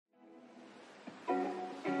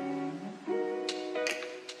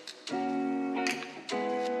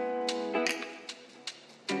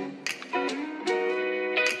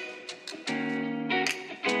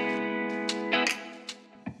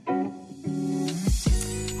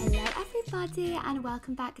everybody, and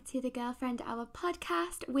welcome back to the Girlfriend Hour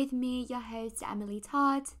podcast with me, your host, Emily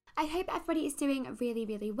Todd. I hope everybody is doing really,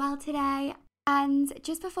 really well today. And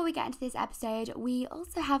just before we get into this episode, we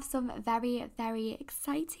also have some very, very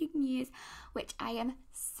exciting news, which I am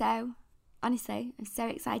I'm so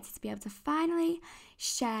excited to be able to finally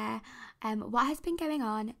share what has been going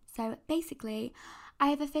on. So basically, I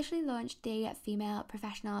have officially launched the Female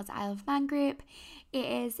Professionals Isle of Man group. It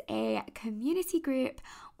is a community group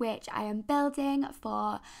which I am building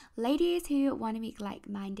for ladies who want to meet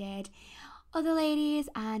like-minded other ladies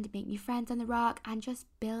and make new friends on the rock, and just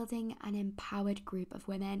building an empowered group of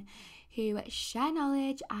women who share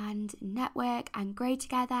knowledge and network and grow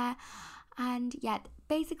together. And yeah,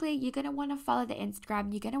 basically you're going to want to follow the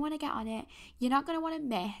Instagram, you're going to want to get on it, you're not going to want to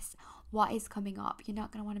miss what is coming up, you're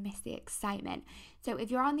not going to want to miss the excitement. So if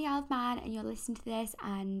you're on the Isle of Man and you're listening to this,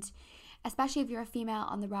 and especially if you're a female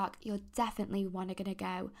on the rock, you'll definitely want to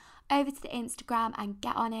go over to the Instagram and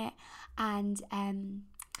get on it and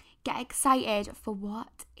get excited for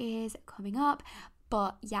what is coming up.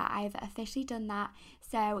 But yeah, I've officially done that,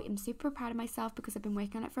 so I'm super proud of myself because I've been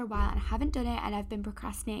working on it for a while and I haven't done it, and I've been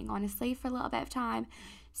procrastinating honestly for a little bit of time.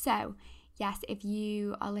 So yes, if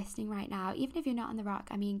you are listening right now, even if you're not on the rock,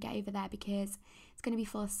 get over there, because it's going to be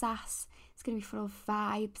full of sass, it's going to be full of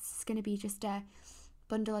vibes, it's going to be just a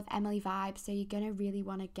bundle of Emily vibes, so you're going to really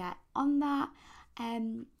want to get on that.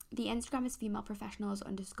 The Instagram is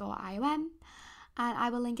femaleprofessionals_IOM, and I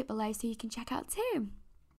will link it below so you can check out too.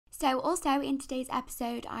 So also in today's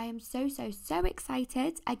episode, I am so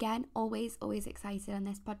excited, again, always excited on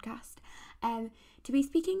this podcast, to be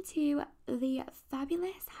speaking to the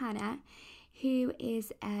fabulous Hannah, who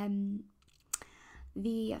is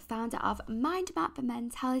the founder of MINDMAP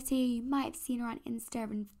Mentality. You might have seen her on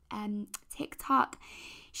Insta and TikTok.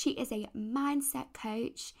 She is a mindset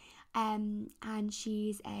coach, and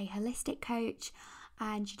she's a holistic coach,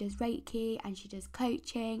 and she does Reiki and she does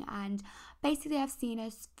coaching, and basically I've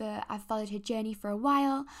followed her journey for a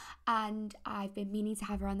while, and I've been meaning to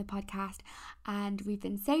have her on the podcast, and we've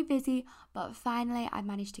been so busy, but finally I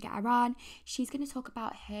managed to get her on. She's going to talk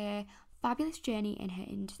about her fabulous journey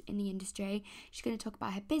in the industry. She's going to talk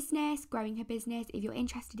about her business, growing her business. If you're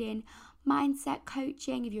interested in mindset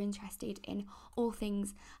coaching, if you're interested in all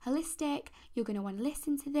things holistic, you're going to want to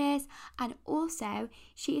listen to this. And also,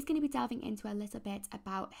 she is going to be delving into a little bit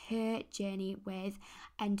about her journey with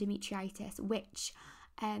endometriosis, which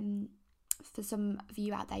for some of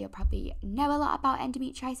you out there, you'll probably know a lot about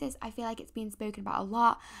endometriosis. I feel like it's been spoken about a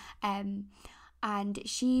lot. And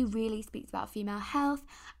she really speaks about female health,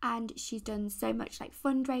 and she's done so much like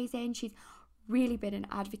fundraising. She's really been an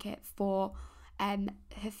advocate for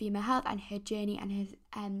her female health and her journey and her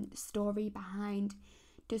story behind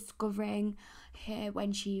discovering her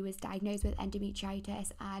when she was diagnosed with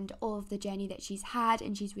endometriosis, and all of the journey that she's had,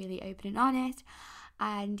 and she's really open and honest.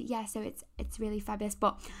 And yeah, so it's really fabulous,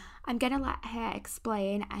 but I'm going to let her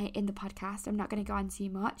explain in the podcast. I'm not going to go on too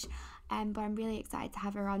much, but I'm really excited to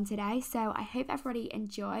have her on today, so I hope everybody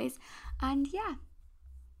enjoys. And yeah,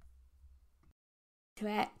 to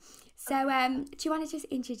it. So do you want to just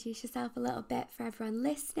introduce yourself a little bit for everyone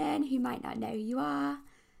listening who might not know who you are?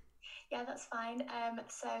 Yeah, that's fine.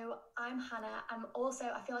 So I'm Hannah. I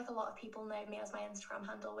feel like a lot of people know me as my Instagram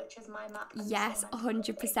handle, which is MINDMAP. Yes,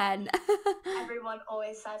 100%. Everyone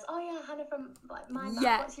always says, "Oh yeah, Hannah from like MINDMAP.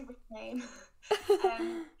 Yeah. What's your real name?"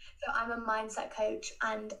 So I'm a mindset coach,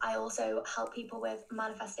 and I also help people with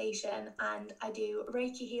manifestation, and I do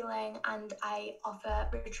Reiki healing, and I offer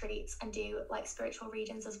retreats and do like spiritual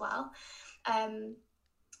readings as well.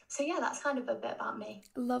 So yeah, that's kind of a bit about me.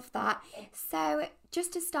 Love that. So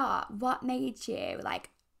just to start, what made you like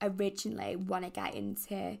originally want to get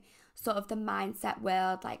into sort of the mindset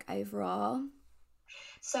world, like overall?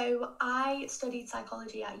 So I studied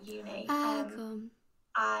psychology at uni. Cool.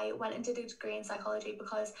 I went and did a degree in psychology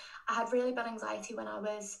because I had really bad anxiety when I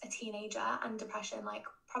was a teenager, and depression, like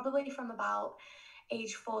probably from about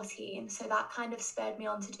age 14. So that kind of spurred me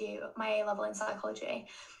on to do my A-level in psychology.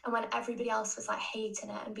 And when everybody else was like hating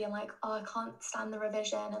it and being like, "Oh, I can't stand the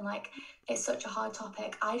revision, and like it's such a hard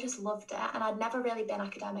topic," I just loved it. And I'd never really been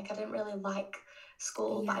academic. I didn't really like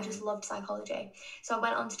school, but I just loved psychology. So I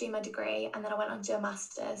went on to do my degree, and then I went on to do a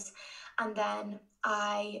master's, and then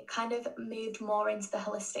I kind of moved more into the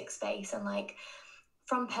holistic space. And like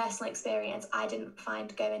from personal experience, I didn't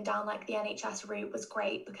find going down like the NHS route was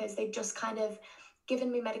great, because they've just kind of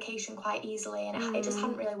given me medication quite easily, and it just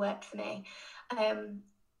hadn't really worked for me.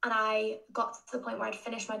 And I got to the point where I'd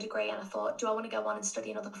finished my degree, and I thought, do I want to go on and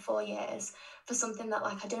study another 4 years for something that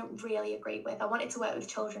like I don't really agree with? I wanted to work with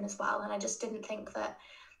children as well, and I just didn't think that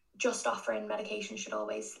just offering medication should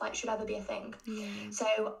ever be a thing. Yeah.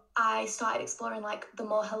 So I started exploring like the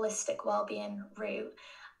more holistic well-being route,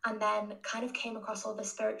 and then kind of came across all the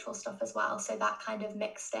spiritual stuff as well. So that kind of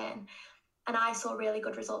mixed in, and I saw really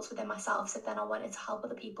good results within myself. So then I wanted to help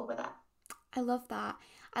other people with it. I love that.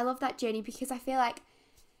 I love that journey, because I feel like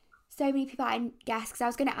so many people, I guess, because I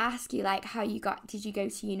was going to ask you like did you go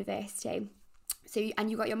to university?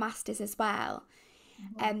 And you got your master's as well.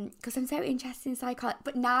 Because I'm so interested in psychology,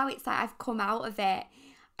 but now it's like I've come out of it,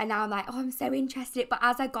 and now I'm like, oh, I'm so interested. But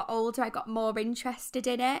as I got older, I got more interested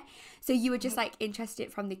in it. So you were just like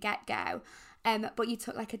interested from the get-go, but you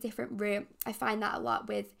took like a different route. I find that a lot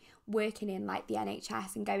with working in like the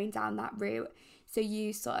NHS and going down that route. So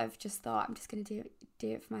you sort of just thought, I'm just going to do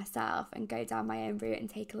it for myself and go down my own route and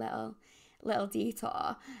take a little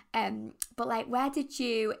detour. But like, where did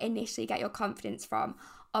you initially get your confidence from?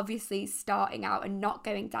 Obviously starting out and not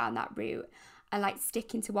going down that route, and like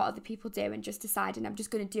sticking to what other people do and just deciding I'm just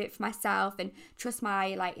going to do it for myself and trust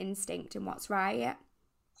my like instinct and what's right.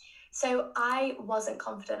 So I wasn't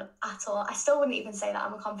confident at all. I still wouldn't even say that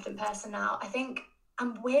I'm a confident person now. I think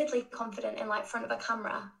I'm weirdly confident in like front of a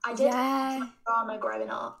camera. I did drama growing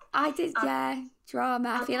up. I did,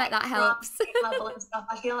 drama. I feel like that helps. Level and stuff.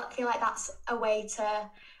 I feel like that's a way to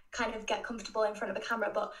kind of get comfortable in front of a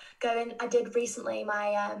camera. But I did recently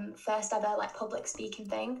my first ever like public speaking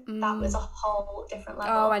thing. That was a whole different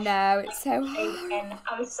level. Oh, I know, it's so hard.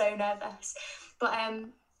 I was so nervous. But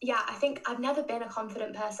yeah, I think I've never been a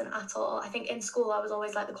confident person at all. I think in school I was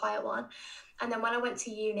always like the quiet one. And then when I went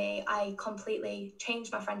to uni, I completely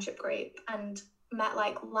changed my friendship group and met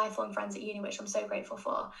like lifelong friends at uni, which I'm so grateful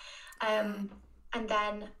for. And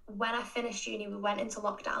then when I finished uni, we went into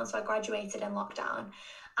lockdown. So I graduated in lockdown.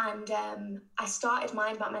 And I started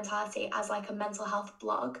MINDMAP Mentality as like a mental health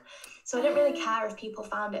blog. So I didn't really care if people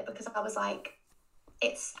found it, because I was like,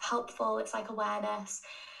 it's helpful, it's like awareness.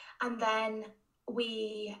 And then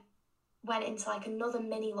we went into like another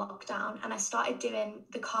mini lockdown, and I started doing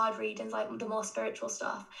the card readings, like the more spiritual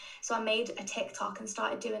stuff. So I made a TikTok and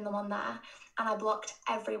started doing them on there, and I blocked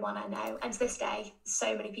everyone I know. And to this day,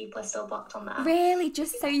 so many people are still blocked on there. Really?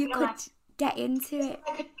 Just so you could get into it?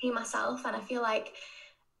 I could be myself. And I feel like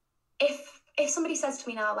if somebody says to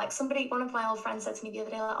me now, like one of my old friends said to me the other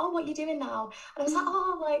day, like, oh, what are you doing now? And I was like,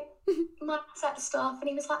 oh, like mindset stuff. And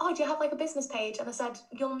he was like, oh, do you have like a business page? And I said,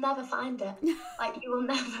 you'll never find it. Like, you will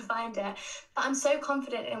never find it. But I'm so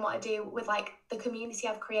confident in what I do with like the community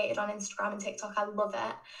I've created on Instagram and TikTok. I love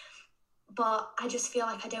it. But I just feel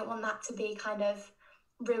like I don't want that to be kind of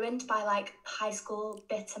ruined by like high school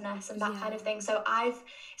bitterness and that kind of thing. So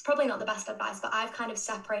it's probably not the best advice, but I've kind of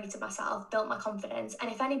separated myself, built my confidence.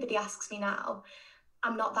 And if anybody asks me now,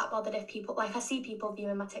 I'm not that bothered if people, like I see people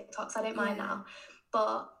viewing my TikToks, I don't mind now.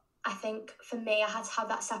 But I think for me, I had to have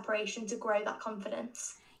that separation to grow that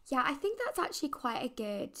confidence. Yeah, I think that's actually quite a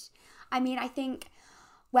good, I mean, I think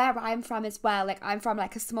where I'm from as well, like I'm from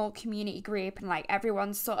like a small community group, and like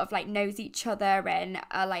everyone sort of like knows each other, and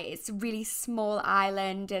like it's a really small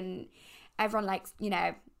island, and everyone like, you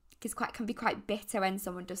know, can be quite bitter when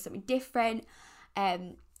someone does something different.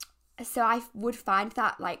 So I would find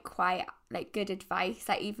that like quite like good advice,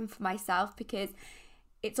 like even for myself, because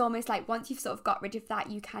it's almost like once you've sort of got rid of that,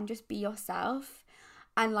 you can just be yourself,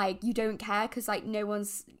 and like you don't care, because like no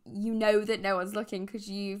one's looking, because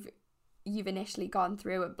you've initially gone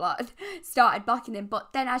through and started blocking them.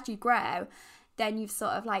 But then as you grow, then you've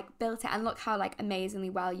sort of like built it, and look how like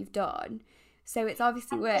amazingly well you've done. So it's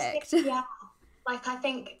obviously worked. Yeah, like I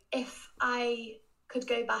think if I could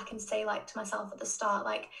go back and say like to myself at the start,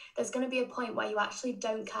 like there's going to be a point where you actually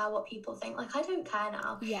don't care what people think. Like I don't care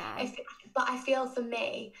now. Yeah. But I feel for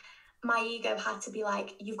me, my ego had to be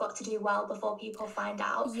like, you've got to do well before people find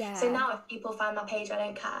out. Yeah. So now if people find my page, I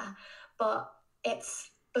don't care. But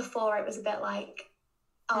before it was a bit like,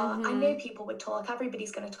 I knew people would talk,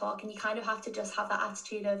 everybody's going to talk, and you kind of have to just have that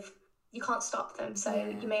attitude of you can't stop them, so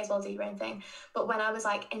you may as well do your own thing. But when I was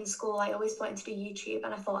like in school, I always wanted to do YouTube,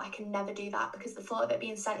 and I thought I can never do that, because the thought of it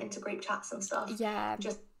being sent into group chats and stuff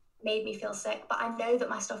just made me feel sick. But I know that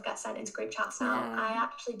my stuff gets sent into group chats now. I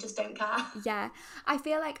actually just don't care. Yeah, I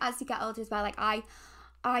feel like as you get older as well, like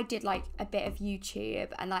I did like a bit of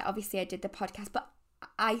YouTube, and like obviously I did the podcast, but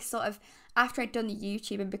I sort of, after I'd done the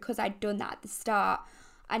YouTube, and because I'd done that at the start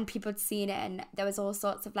and people had seen it, and there was all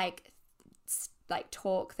sorts of like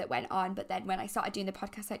talk that went on, but then when I started doing the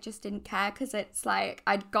podcast, I just didn't care, because it's like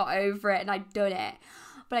I'd got over it and I'd done it.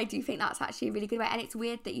 But I do think that's actually a really good way. And it's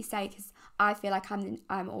weird that you say, because I feel like I'm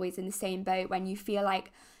always in the same boat, when you feel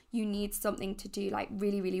like you need something to do like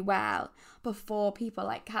really, really well before people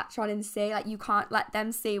like catch on and see, like you can't let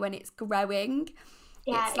them see when it's growing.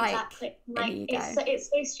 Yeah, It's like exactly. an Like ego. it's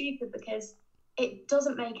so stupid because it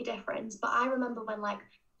doesn't make a difference. But I remember when like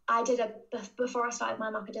I did before I started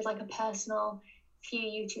MINDMAP, I did like a personal few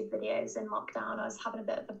YouTube videos in lockdown. I was having a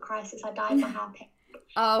bit of a crisis. I dyed my hair pink.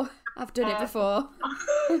 Oh, I've done it before.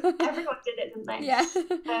 Everyone did it, didn't they?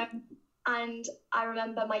 Yeah. And I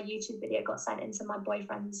remember my YouTube video got sent into my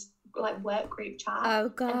boyfriend's like work group chat. Oh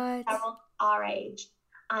God. And they're all our age,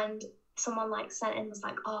 and someone like sent in was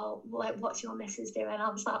like, oh, like what's your missus doing? And I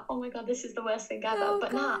was like, oh my God, this is the worst thing ever. Oh,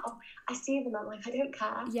 but God. now I see them, I'm like, I don't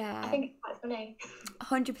care. Yeah. I think it's quite funny.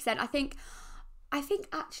 100%. I think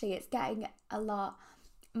actually it's getting a lot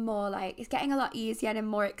more like, it's getting a lot easier and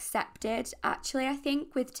more accepted actually, I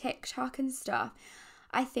think, with TikTok and stuff.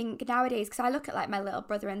 I think nowadays, because I look at like my little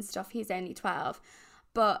brother and stuff, he's only 12,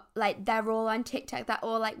 but like they're all on TikTok, they're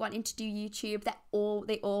all like wanting to do YouTube, they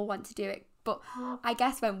all want to do it. But I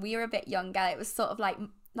guess when we were a bit younger, it was sort of like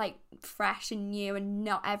fresh and new, and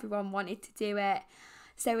not everyone wanted to do it.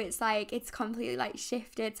 So it's like it's completely like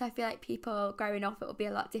shifted. So I feel like people growing up, it will be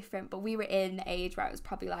a lot different. But we were in the age where it was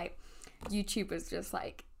probably like YouTube was just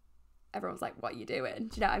like, everyone's like, what are you doing?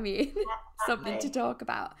 Do you know what I mean? Yeah, Something to talk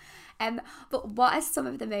about. But what are some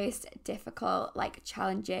of the most difficult like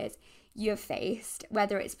challenges you've faced,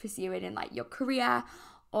 whether it's pursuing in like your career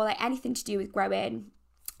or like anything to do with growing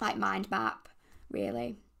like MINDMAP,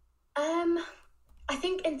 really? I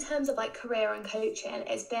think in terms of like career and coaching,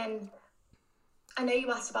 it's been, I know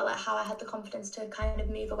you asked about like how I had the confidence to kind of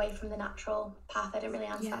move away from the natural path. I didn't really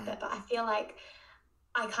answer that bit, but I feel like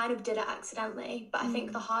I kind of did it accidentally. But I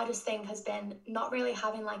think the hardest thing has been not really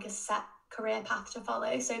having like a set career path to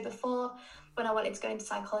follow. So before, when I wanted to go into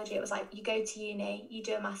psychology, it was like you go to uni, you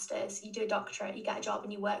do a master's, you do a doctorate, you get a job,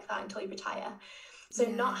 and you work that until you retire. So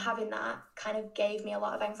not having that kind of gave me a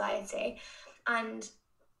lot of anxiety, and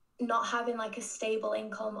not having like a stable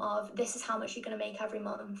income of this is how much you're going to make every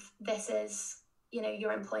month, this is, you know,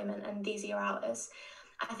 your employment and these are your hours.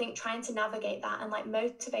 I think trying to navigate that and like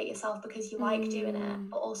motivate yourself because you like doing it,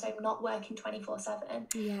 but also not working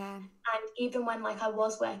 24/7. Yeah. And even when like I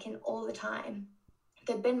was working all the time,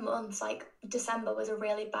 there'd been months like December was a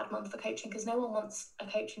really bad month for coaching because no one wants a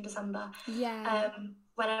coach in December.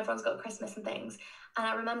 When everyone's got Christmas and things. And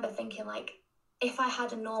I remember thinking like, if I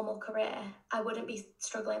had a normal career, I wouldn't be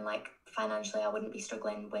struggling like financially. I wouldn't be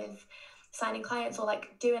struggling with signing clients or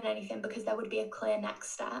like doing anything because there would be a clear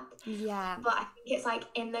next step. Yeah. But I think it's like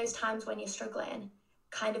in those times when you're struggling,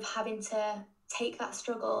 kind of having to take that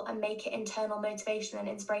struggle and make it internal motivation and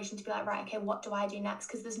inspiration to be like, right, okay, what do I do next?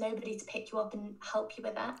 Because there's nobody to pick you up and help you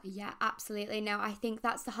with it. Yeah, absolutely. No, I think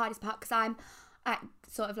that's the hardest part because I'm at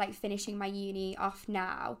sort of like finishing my uni off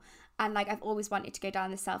now, and like I've always wanted to go down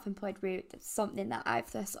the self-employed route. That's something that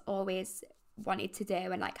I've just always wanted to do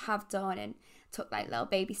and like have done and took like little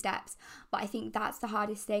baby steps. But I think that's the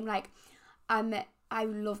hardest thing. Like I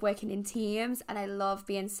love working in teams and I love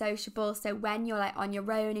being sociable. So when you're like on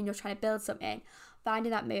your own and you're trying to build something, finding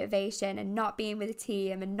that motivation and not being with a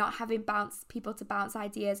team and not having people to bounce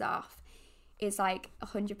ideas off is like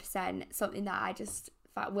 100% something that I just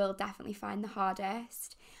will definitely find the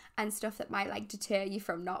hardest, and stuff that might like deter you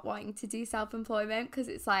from not wanting to do self-employment, because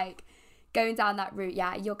it's like going down that route,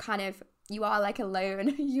 you are like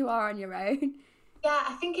alone. You are on your own. Yeah,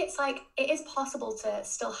 I think it's like it is possible to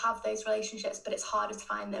still have those relationships, but it's harder to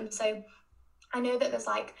find them. So I know that there's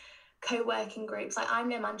like co-working groups, like I'm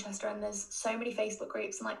near Manchester and there's so many Facebook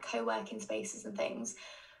groups and like co-working spaces and things,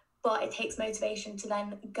 but it takes motivation to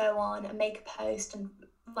then go on and make a post and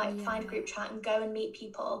like find a group chat and go and meet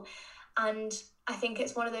people. And I think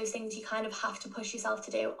it's one of those things you kind of have to push yourself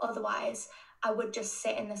to do. Otherwise, I would just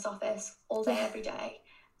sit in this office all day, every day,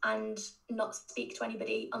 and not speak to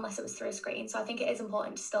anybody unless it was through a screen. So I think it is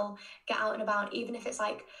important to still get out and about, even if it's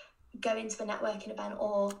like going to a networking event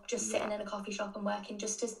or just sitting in a coffee shop and working,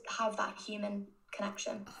 just to have that human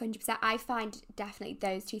connection. 100%. I find definitely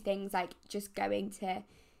those two things, like just going to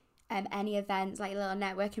any events, like a little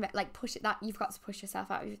networking event, like you've got to push yourself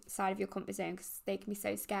outside of your comfort zone because they can be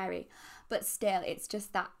so scary. But still, it's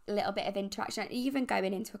just that little bit of interaction. And even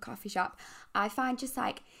going into a coffee shop, I find just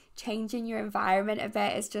like changing your environment a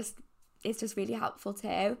bit is just really helpful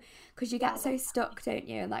too, because you get so stuck, don't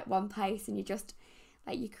you, in like one place, and you just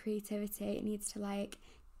like your creativity, it needs to like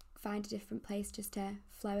find a different place just to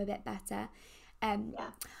flow a bit better.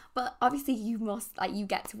 But obviously you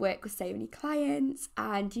get to work with so many clients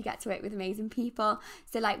and you get to work with amazing people.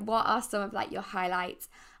 So like, what are some of like your highlights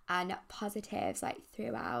and positives like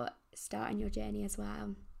throughout starting your journey as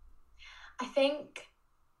well? I think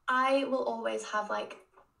I will always have like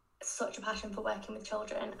such a passion for working with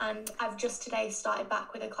children, and I've just today started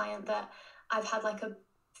back with a client that I've had like a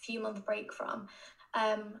few month break from.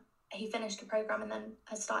 He finished a program and then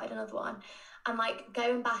has started another one. And like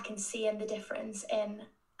going back and seeing the difference in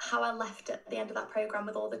how I left at the end of that program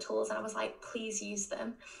with all the tools, and I was like, please use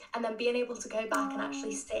them. And then being able to go back and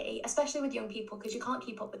actually see, especially with young people, because you can't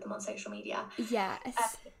keep up with them on social media.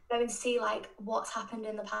 Yes. Go and see like what's happened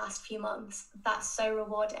in the past few months. That's so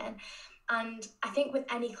rewarding. And I think with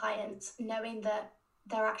any clients, knowing that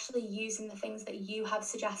they're actually using the things that you have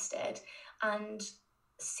suggested and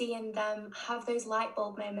seeing them have those light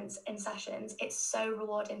bulb moments in sessions, it's so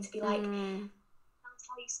rewarding to be like, I'll tell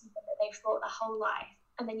you something that they've thought their whole life,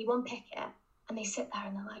 and then you unpick it and they sit there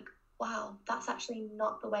and they're like, wow, that's actually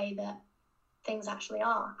not the way that things actually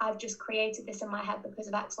are. I've just created this in my head because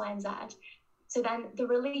of X, Y, and Z. So then the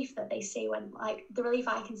relief that they see when, like, the relief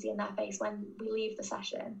I can see in their face when we leave the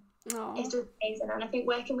session is just amazing. And I think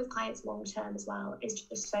working with clients long term as well is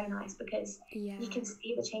just so nice because you can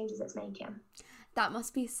see the changes it's making. That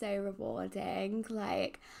must be so rewarding.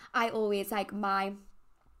 Like, I always, like, my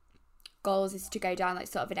goals is to go down like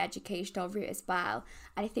sort of an educational route as well.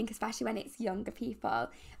 And I think especially when it's younger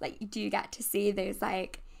people, like, you do get to see those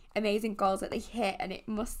like amazing goals that they hit, and it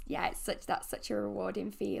must, that's such a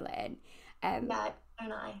rewarding feeling. Yeah, so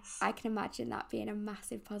nice. I can imagine that being a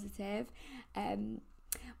massive positive.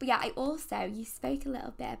 But yeah, I also, you spoke a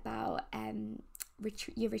little bit about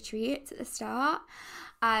your retreats at the start,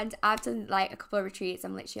 and I've done like a couple of retreats.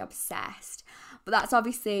 I'm literally obsessed. But that's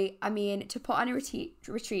obviously, I mean, to put on a retreat,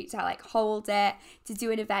 to like hold it, to do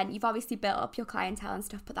an event, you've obviously built up your clientele and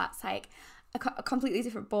stuff, but that's like a completely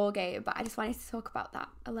different ball game. But I just wanted to talk about that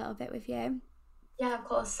a little bit with you. Yeah, of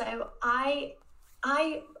course. So I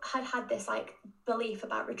had this like belief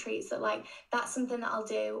about retreats that like that's something that I'll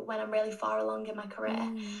do when I'm really far along in my career.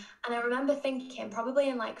 And I remember thinking probably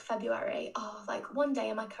in like February, like one day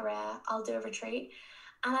in my career I'll do a retreat.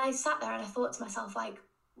 And I sat there and I thought to myself, like,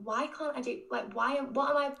 why can't I do, like, what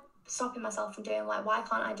am I stopping myself from doing? Like, why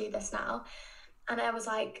can't I do this now? And I was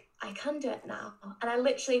like, I can do it now. And I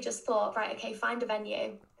literally just thought, right, okay, find a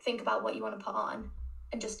venue, think about what you want to put on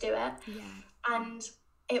and just do it. And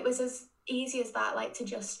it was as easy as that, like, to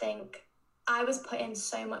just think. I was putting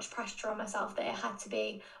so much pressure on myself that it had to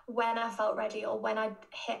be when I felt ready or when I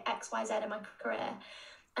hit X, Y, Z in my career.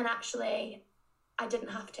 And actually, I didn't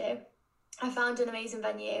have to. I found an amazing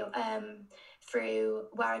venue through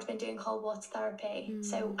where I'd been doing cold water therapy.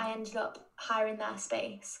 So I ended up hiring their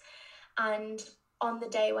space. And on the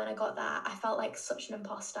day when I got there, I felt like such an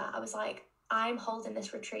imposter. I was like, I'm holding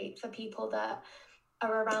this retreat for people that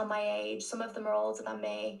are around my age. Some of them are older than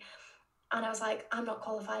me. And I was like, I'm not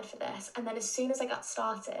qualified for this. And then as soon as I got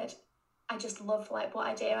started, I just love like what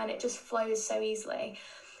I do, and it just flows so easily.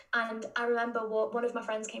 And I remember one of my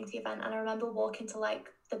friends came to the event, and I remember walking to like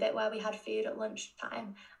the bit where we had food at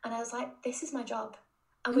lunchtime, and I was like, this is my job.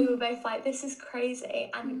 And we were both like, this is crazy.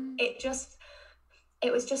 And it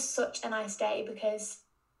was just such a nice day because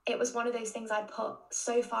it was one of those things I'd put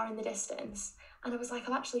so far in the distance, and I was like,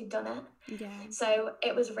 I've actually done it. So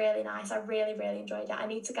it was really nice. I really, really enjoyed it. I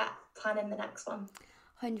need to get planning the next one.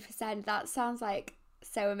 100%. That sounds like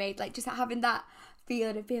so amazing. Like, just having that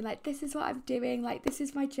feeling of being like, this is what I'm doing, like, this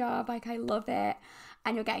is my job, like, I love it,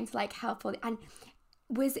 and you're getting to like help all. And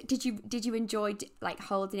did you enjoy like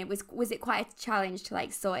holding it? Was it quite a challenge to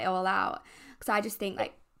like sort it all out? Because I just think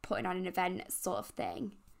like putting on an event sort of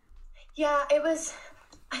thing. Yeah, it was.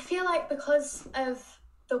 I feel like because of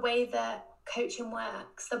the way that coaching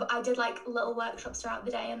works, I did like little workshops throughout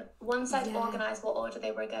the day, and once I'd organised what order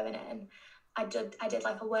they were going in, I did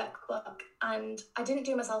like a workbook, and I didn't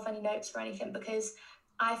do myself any notes or anything because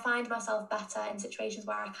I find myself better in situations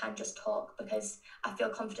where I can just talk because I feel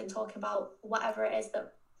confident talking about whatever it is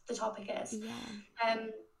that the topic is.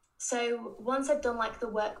 So once I'd done like the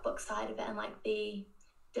workbook side of it and like the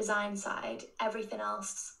design side, everything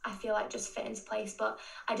else I feel like just fit into place. But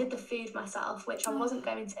I did the food myself, which I wasn't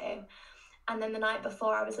going to. And then the night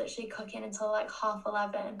before, I was literally cooking until like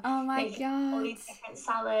 11:30. Oh my God. All these different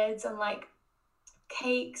salads and like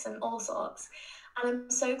cakes and all sorts. And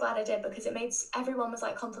I'm so glad I did because everyone was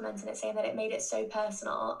like complimenting it, saying that it made it so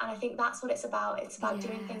personal. And I think that's what it's about. It's about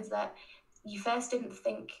doing things that you first didn't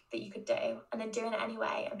think that you could do, and then doing it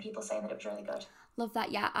anyway, and people saying that it was really good. Love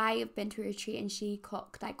that. Yeah, I've been to a retreat and she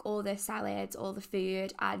cooked like all the salads, all the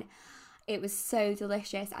food, and it was so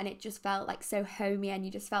delicious, and it just felt like so homey, and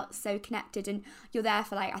you just felt so connected. And you're there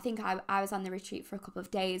for like, I think I was on the retreat for a couple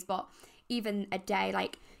of days, but even a day,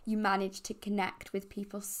 like, you manage to connect with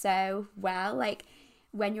people so well. Like,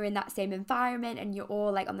 when you're in that same environment and you're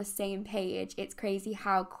all like on the same page, it's crazy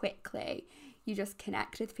how quickly you just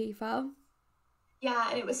connect with people.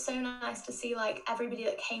 Yeah, and it was so nice to see like everybody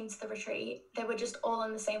that came to the retreat, they were just all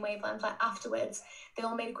on the same wavelength. Like afterwards, they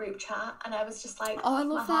all made a group chat, and I was just like, Oh, I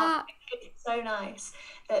my love heart, that. it's so nice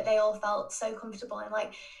that they all felt so comfortable and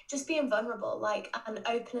like just being vulnerable, like, and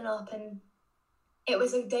opening up. And it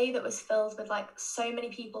was a day that was filled with like so many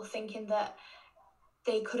people thinking that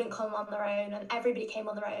they couldn't come on their own, and everybody came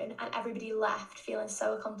on their own, and everybody left feeling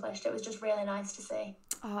so accomplished. It was just really nice to see.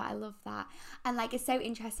 Oh, I love that. And like, it's so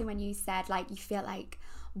interesting when you said like you feel like,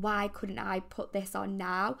 why couldn't I put this on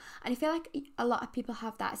now? And I feel like a lot of people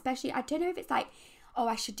have that, especially, I don't know if it's like, oh,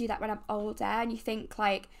 I should do that when I'm older, and you think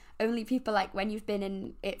like only people like when you've been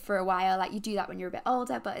in it for a while, like you do that when you're a bit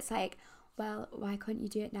older. But it's like, well, why couldn't you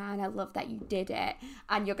do it now? And I love that you did it,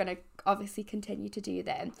 and you're gonna obviously continue to do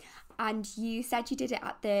them. And you said you did it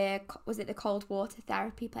at was it the cold water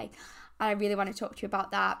therapy place? And I really want to talk to you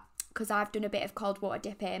about that, because I've done a bit of cold water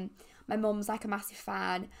dipping. My mum's like a massive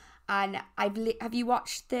fan, and have you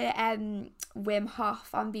watched the Wim Hof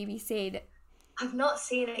on BBC? I've not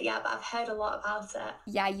seen it yet, but I've heard a lot about it.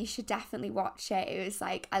 Yeah, you should definitely watch it. It was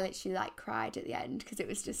like, I literally like cried at the end, because it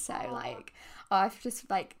was just so like, oh, I've just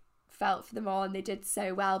like felt for them all, and they did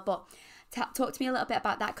so well. But talk to me a little bit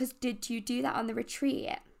about that, because did you do that on the retreat?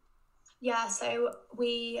 Yeah, so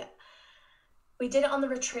we did it on the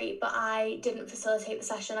retreat, but I didn't facilitate the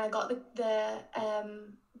session. I got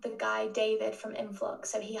the guy David from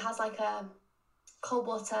Influx, so he has like a cold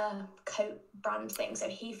water coat brand thing, so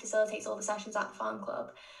he facilitates all the sessions at the farm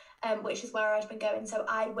club, which is where I'd been going. So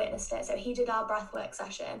I witnessed it. So he did our breathwork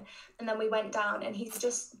session, and then we went down, and he's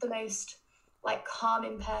just the most like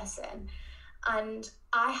calming person. And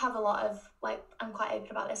I have a lot of like, I'm quite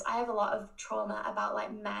open about this, I have a lot of trauma about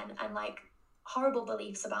like men and like horrible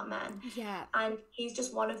beliefs about men. Yeah. And he's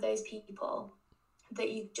just one of those people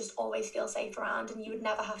that you just always feel safe around, and you would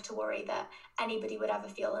never have to worry that anybody would ever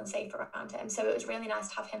feel unsafe around him. So it was really nice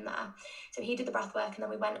to have him there. So he did the breath work, and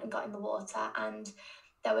then we went and got in the water, and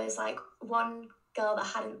there was like one girl that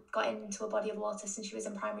hadn't got into a body of water since she was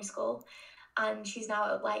in primary school, and she's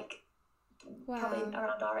now like probably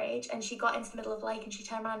around our age, and she got into the middle of the lake, and she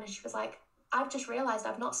turned around and she was like, I've just realised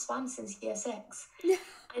I've not swam since year 6.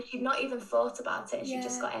 And she'd not even thought about it, and she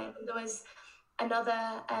just got in. There was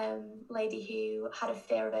another lady who had a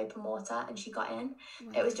fear of open water, and she got in.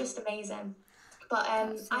 It was just amazing. But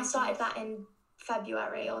I started that in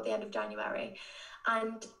February or the end of January,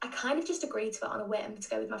 and I kind of just agreed to it on a whim to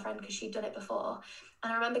go with my friend because she'd done it before.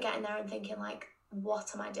 And I remember getting there and thinking like,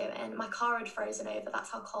 what am I doing? My car had frozen over, that's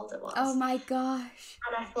how cold it was. Oh my gosh.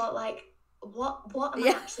 And I thought like, what am I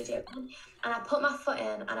actually doing? And I put my foot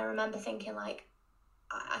in, and I remember thinking like,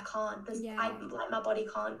 I can't, like my body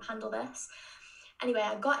can't handle this. Anyway,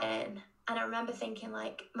 I got in, and I remember thinking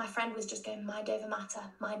like, my friend was just going, mind over matter,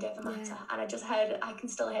 mind over matter. And I just heard it, I can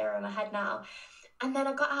still hear her in my head now. And then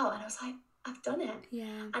I got out, and I was like, I've done it.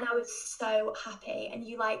 And I was so happy. And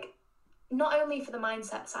you like, not only for the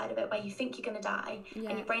mindset side of it, where you think you're going to die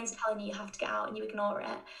and your brain's telling you have to get out and you ignore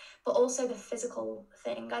it, but also the physical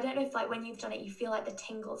thing. I don't know if like when you've done it, you feel like the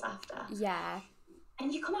tingles after.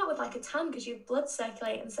 And you come out with like a tan because your blood's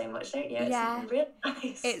circulating so much, don't you? It's really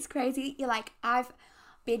nice. It's crazy. You're like, I've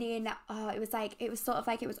been in, it was sort of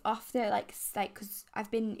like, it was off the like, because I've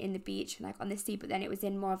been in the beach and like on the sea, but then it was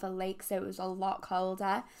in more of a lake, so it was a lot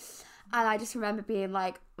colder. And I just remember being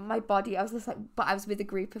like, my body, I was just like, but I was with a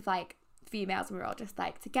group of like females, and we were all just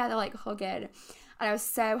like together, like hugging, and I was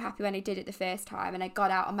so happy when I did it the first time, and I got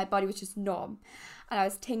out and my body was just numb and I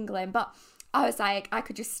was tingling, but I was like, I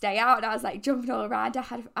could just stay out, and I was like jumping all around.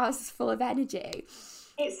 I was just full of energy.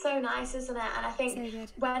 It's so nice, isn't it? And I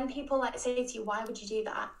think when people like say to you, why would you do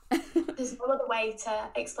that? There's no other way to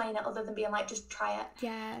explain it other than being like, just try it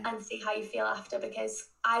and see how you feel after. Because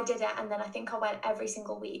I did it, and then I think I went every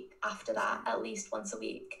single week after that, at least once a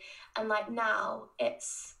week. And like now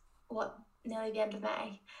it's nearly the end of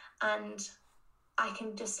May, and I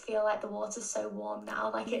can just feel like the water's so warm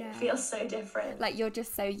now, like it feels so different. Like you're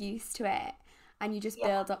just so used to it, and you just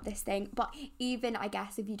build up this thing. But even, I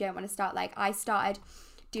guess, if you don't want to start, like I started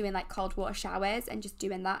doing like cold water showers and just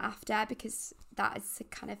doing that after, because that is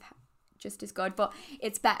kind of just as good, but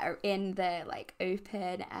it's better in the like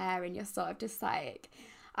open air, and you're sort of just like,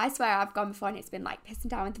 I swear I've gone before and it's been like pissing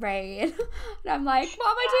down with rain and I'm like,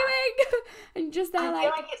 what am I doing? And just there, I feel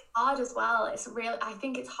like it's hard as well. I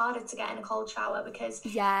think it's harder to get in a cold shower because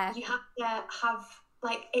you have to have,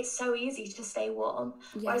 like, it's so easy to stay warm.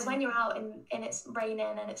 Whereas when you're out and it's raining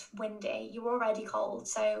and it's windy, you're already cold.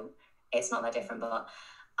 So it's not that different. But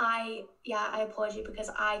I applaud you because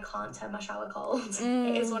I can't turn my shower cold.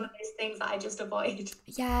 It is one of those things that I just avoid.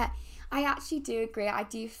 Yeah, I actually do agree. I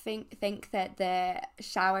do think that the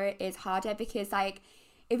shower is harder because, like,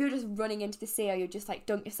 if you're just running into the sea or you just, like,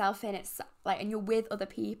 dunk yourself in, it's, like, and you're with other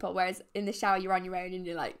people, whereas in the shower you're on your own and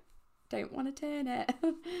you're, like, don't want to turn it.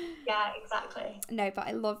 Yeah, exactly. No, but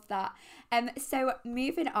I love that. So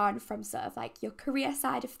moving on from sort of, like, your career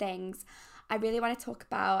side of things, I really want to talk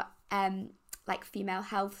about, like, female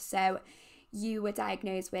health. So you were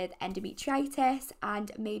diagnosed with endometriosis,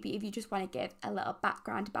 and maybe if you just want to give a little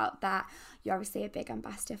background about that. You're obviously a big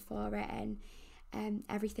ambassador for it and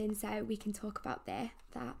everything, so we can talk about that.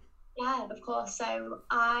 Yeah, of course. So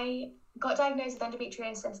I got diagnosed with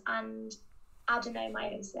endometriosis and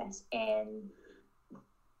adenomyosis in,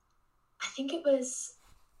 I think it was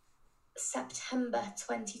September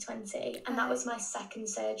 2020, and that was my second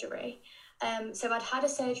surgery. So I'd had a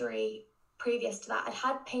surgery previous to that. I'd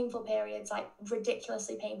had painful periods, like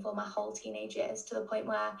ridiculously painful, my whole teenage years, to the point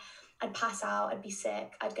where I'd pass out, I'd be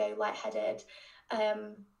sick, I'd go lightheaded,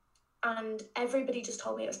 and everybody just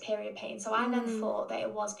told me it was period pain. So I then thought that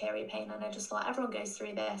it was period pain, and I just thought everyone goes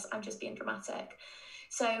through this, I'm just being dramatic.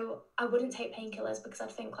 So I wouldn't take painkillers because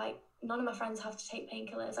I'd think, like, none of my friends have to take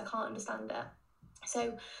painkillers, I can't understand it.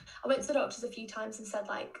 So I went to the doctors a few times and said,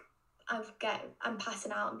 like, I'm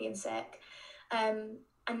passing out and being sick,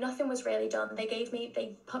 and nothing was really done. They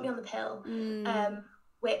put me on the pill,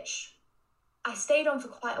 which I stayed on for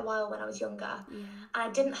quite a while when I was younger, and I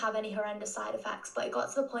didn't have any horrendous side effects, but it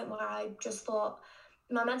got to the point where I just thought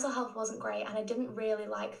my mental health wasn't great, and I didn't really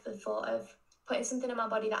like the thought of putting something in my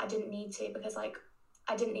body that I didn't need to, because, like,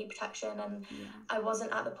 I didn't need protection, and I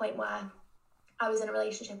wasn't at the point where I was in a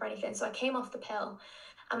relationship or anything. So I came off the pill,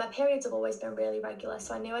 and my periods have always been really regular,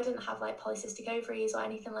 so I knew I didn't have, like, polycystic ovaries or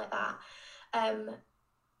anything like that.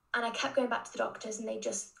 And I kept going back to the doctors, and they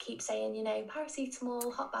just keep saying, you know,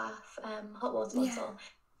 paracetamol, hot bath, hot water bottle.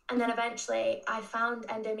 And then eventually I found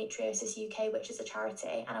Endometriosis UK, which is a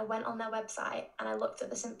charity, and I went on their website and I looked at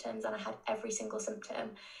the symptoms, and I had every single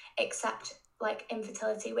symptom except, like,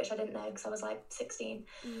 infertility, which I didn't know because I was, like, 16.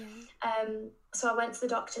 So I went to the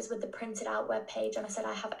doctors with the printed out webpage, and I said,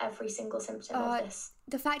 I have every single symptom of this.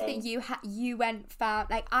 The fact that you went found,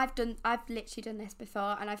 like, I've literally done this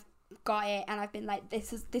before, and I've got it, and I've been like,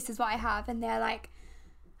 this is what I have, and they're like,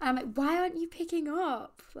 I'm like, why aren't you picking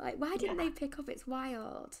up? Like, why didn't they pick up? It's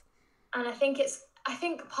wild. And I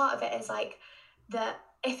think part of it is, like, that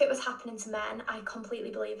if it was happening to men, I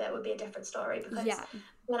completely believe that it would be a different story, because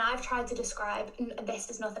when I've tried to describe, and this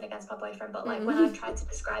is nothing against my boyfriend, but, like, when I've tried to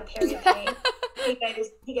describe period pain,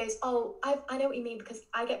 he goes, oh, I know what you mean, because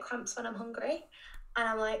I get cramps when I'm hungry, and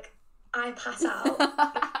I'm like, I pass out.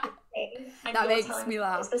 And that makes me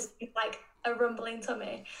laugh. It's like a rumbling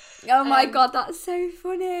tummy. Oh my god, that's so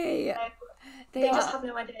funny. They just have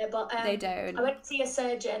no idea, but they don't. I went to see a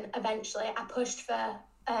surgeon eventually. I pushed for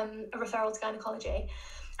a referral to gynecology,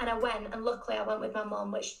 and I went, and luckily I went with my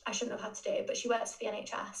mum, which I shouldn't have had to do, but she works for the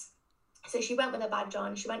NHS. So she went with her badge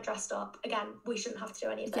on, she went dressed up. Again, we shouldn't have to do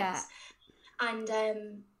any of this. And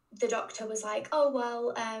the doctor was like, oh,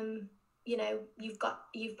 well, you know,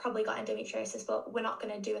 you've probably got endometriosis, but we're not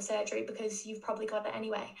going to do a surgery because you've probably got it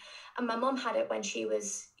anyway. And my mum had it when she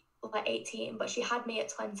was, like, 18, but she had me at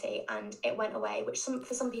 20, and it went away, which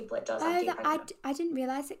for some people it does. I didn't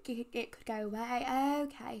realise it could go away.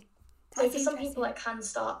 Okay. So for some people it can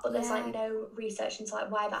stop, but there's, like, no research into,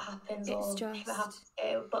 like, why that happens or just if it happens to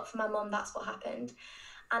you. But for my mum, that's what happened.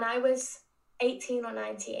 And I was 18 or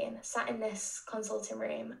 19, sat in this consulting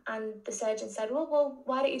room, and the surgeon said, well,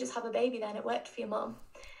 why don't you just have a baby then? It worked for your mum.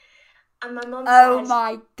 And my mum said... Oh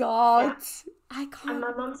my God. I can't... And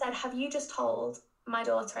my mum said, have you just told my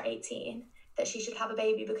daughter at 18 that she should have a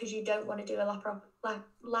baby because you don't want to do a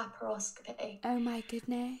laparoscopy? Oh my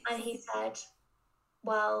goodness. And he said,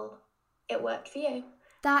 well, it worked for you.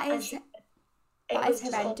 That is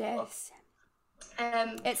horrendous.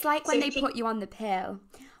 It's like when they put you on the pill,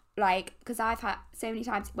 like, because I've had so many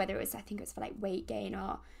times, whether it was, I think it was for, like, weight gain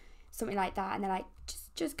or something like that, and they're like,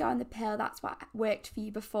 just go on the pill, that's what worked for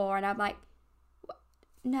you before, and I'm like,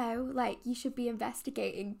 no, like, you should be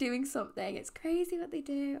investigating, doing something. It's crazy what they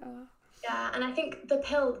do. Yeah, and I think the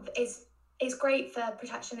pill is great for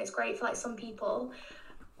protection, it's great for, like, some people,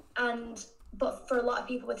 but for a lot of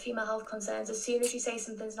people with female health concerns, as soon as you say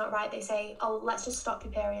something's not right, they say, oh, let's just stop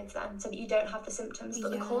your periods then, so that you don't have the symptoms,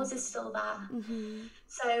 but the cause is still there.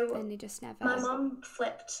 So and they just never... My mum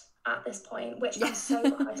flipped at this point, which I'm so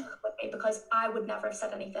glad to with me, because I would never have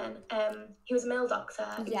said anything. He was a male doctor,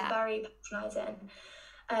 he was very patronising.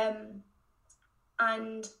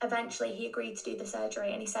 And eventually he agreed to do the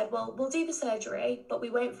surgery, and he said, well, we'll do the surgery, but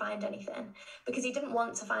we won't find anything, because he didn't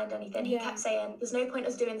want to find anything. He kept saying, there's no point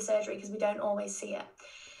us doing the surgery because we don't always see it.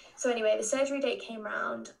 So anyway, the surgery date came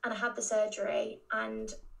round, and I had the surgery,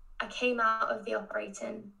 and I came out of the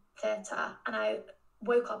operating theatre, and I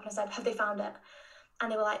woke up and I said, have they found it?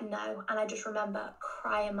 And they were like, no. And I just remember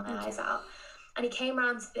crying my eyes out. And he came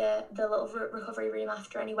round to the little recovery room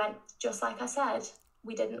after, and he went, just like I said,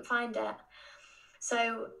 we didn't find it.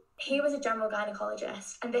 So he was a general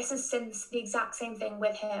gynecologist, and this is since the exact same thing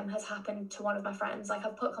with him has happened to one of my friends. Like,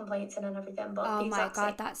 I've put complaints in and everything, but oh my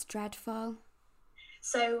God, that's dreadful.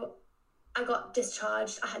 So I got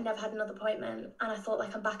discharged. I had never had another appointment, and I thought,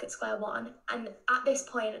 like, I'm back at square one. And at this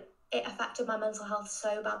point, it affected my mental health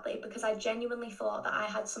so badly, because I genuinely thought that I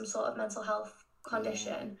had some sort of mental health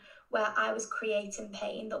condition where I was creating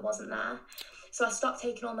pain that wasn't there. So I stopped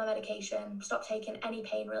taking all my medication, stopped taking any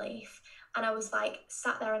pain relief. And I was like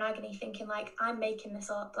sat there in agony thinking, like, I'm making this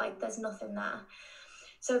up, like there's nothing there.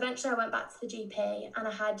 So eventually I went back to the GP, and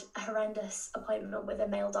I had a horrendous appointment with a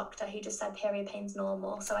male doctor who just said period pain's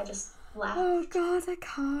normal. So I just left. Oh God, I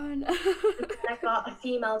can't. I got a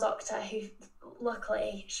female doctor who,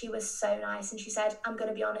 luckily, she was so nice, and she said, I'm going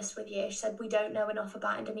to be honest with you. She said, we don't know enough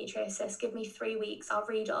about endometriosis. Give me 3 weeks, I'll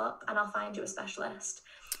read up and I'll find you a specialist.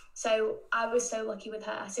 So I was so lucky with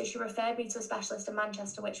her. So she referred me to a specialist in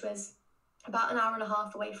Manchester, which was about an hour and a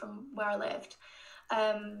half away from where I lived.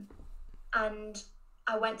 And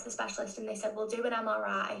I went to the specialist, and they said, we'll do an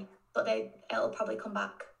MRI, but it'll probably come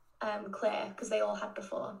back clear, because they all had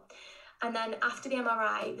before. And then after the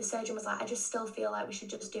MRI, the surgeon was like, I just still feel like we should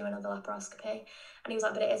just do another laparoscopy. And he was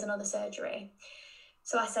like, but it is another surgery.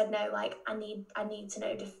 So I said, no, like, I need to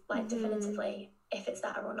know definitively if it's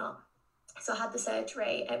there or not. So I had the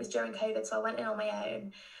surgery. It was during COVID, so I went in on my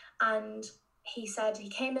own. And he said he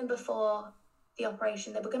came in before the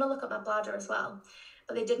operation. They were going to look at my bladder as well,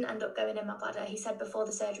 but they didn't end up going in my bladder. He said before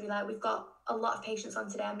the surgery, like, we've got a lot of patients on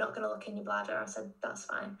today, I'm not going to look in your bladder. I said, that's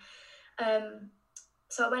fine.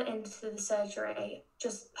 So I went into the surgery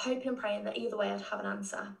just hoping and praying that either way I'd have an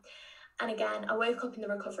answer. And again, I woke up in the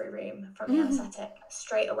recovery room from the anaesthetic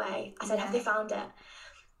straight away. I said, have they found it?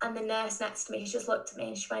 And the nurse next to me, she just looked at me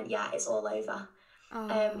and she went, yeah, it's all over.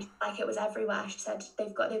 Like, it was everywhere. She said,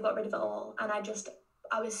 they've got rid of it all. And I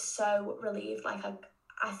was so relieved. Like,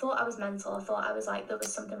 I thought I was mental. I thought I was like, there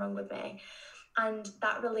was something wrong with me. And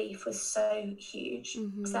that relief was so huge.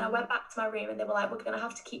 So then I went back to my room, and they were like, we're going to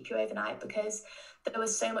have to keep you overnight, because there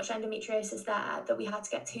was so much endometriosis there that we had to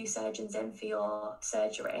get 2 surgeons in for your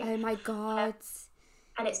surgery. Oh my God.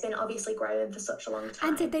 And it's been obviously growing for such a long time.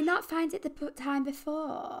 And did they not find it the time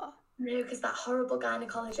before? No, because that horrible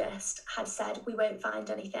gynecologist had said we won't find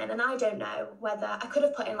anything. And I don't know whether I could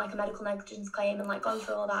have put in like a medical negligence claim and like gone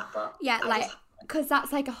through all that, but yeah, because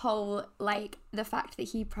that's like a whole, like, the fact that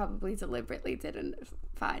he probably deliberately didn't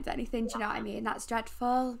find anything. Do you know what I mean? That's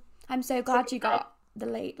dreadful. I'm so glad you got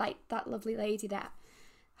that lovely lady there.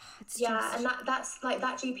 And that's like,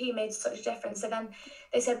 that GP made such a difference. So then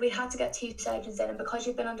they said we had to get 2 surgeons in, and because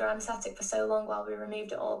you've been under anaesthetic for so long while we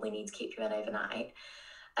removed it all, we need to keep you in overnight.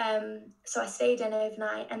 So I stayed in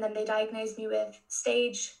overnight, and then they diagnosed me with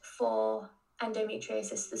stage 4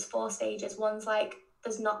 endometriosis. There's 4 stages. One's like,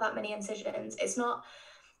 there's not that many incisions.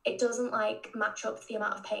 It doesn't like match up to the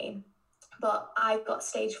amount of pain, but I got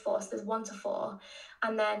stage 4, so there's 1 to 4.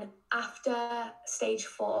 And then after stage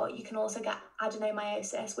 4, you can also get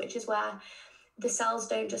adenomyosis, which is where the cells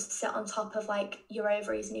don't just sit on top of like your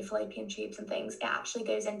ovaries and your fallopian tubes and things. It actually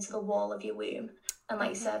goes into the wall of your womb and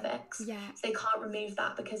like cervix. Yeah. So they can't remove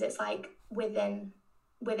that because it's like within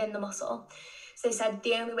the muscle. So they said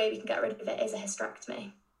the only way we can get rid of it is a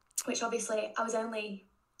hysterectomy, which obviously I was only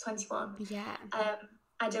 21. Yeah.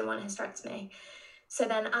 I didn't want a hysterectomy. So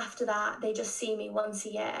then after that, they just see me once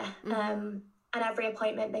a year. And every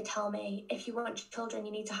appointment they tell me, if you want children,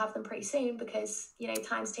 you need to have them pretty soon because, you know,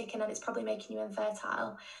 time's ticking and it's probably making you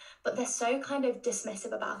infertile. But they're so kind of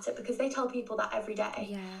dismissive about it because they tell people that every day.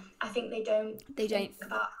 Yeah. I think they don't think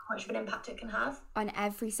about how much of an impact it can have on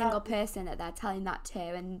every single person that they're telling that to,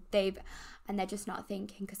 and they're just not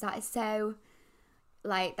thinking, because that is so,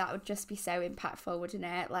 like, that would just be so impactful, wouldn't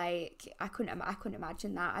it? Like, I couldn't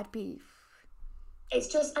imagine that. It's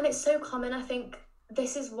just, and it's so common. I think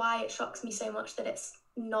this is why it shocks me so much that it's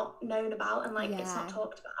not known about and like it's not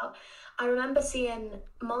talked about. I remember seeing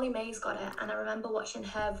Molly May's got it, and I remember watching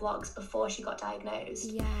her vlogs before she got diagnosed.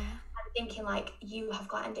 Yeah. And thinking like, you have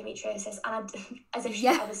got endometriosis, and as if she'd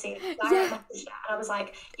ever seen it. I messaged her and I was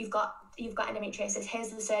like, you've got endometriosis.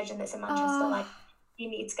 Here's the surgeon that's in Manchester. Like, you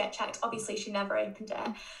need to get checked. Obviously, she never opened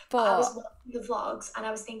it. But I was watching the vlogs and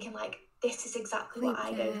I was thinking like, this is exactly what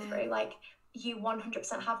I go through. Like, you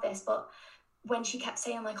 100% have this. But when she kept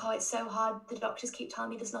saying, like, oh, it's so hard, the doctors keep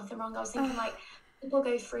telling me there's nothing wrong, I was thinking, like, people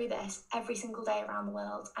go through this every single day around the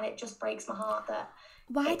world, and it just breaks my heart that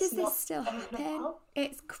why does this still happen?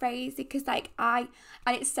 It's crazy, because like and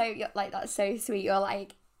it's so, like, that's so sweet, you're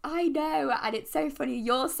like, I know, and it's so funny,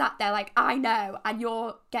 you're sat there like, I know, and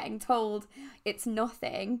you're getting told it's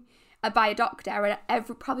nothing by a doctor,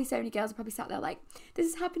 and probably so many girls are probably sat there like, this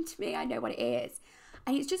has happened to me, I know what it is.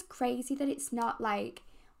 And it's just crazy that it's not like,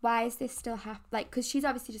 why is this still happening? Like, because she's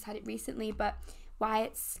obviously just had it recently, but why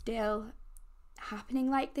it's still happening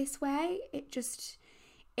like this way,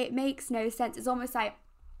 it makes no sense. It's almost like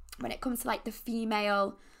when it comes to like the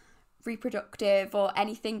female reproductive or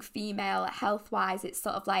anything female health wise, it's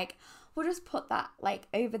sort of like, we'll just put that like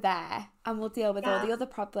over there and we'll deal with all the other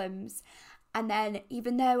problems. And then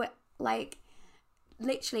even though like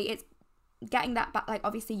literally it's getting that back, like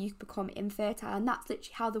obviously you become infertile, and that's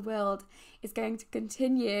literally how the world is going to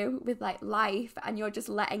continue with like life, and you're just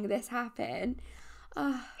letting this happen.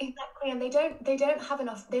 Exactly. And they don't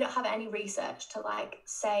have any research to like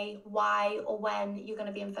say why or when you're going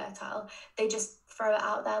to be infertile. They just throw it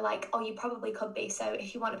out there like, oh, you probably could be, so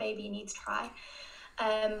if you want a baby you need to try,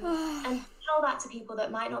 and tell that to people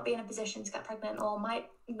that might not be in a position to get pregnant or might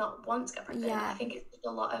not want to get pregnant. I think it's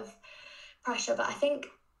a lot of pressure. But I think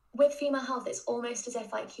with female health, it's almost as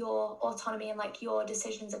if like your autonomy and like your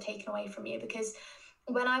decisions are taken away from you, because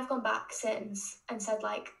when I've gone back since and said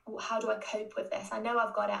like, how do I cope with this? I know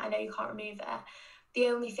I've got it. I know you can't remove it. The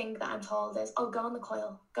only thing that I'm told is, oh, go on the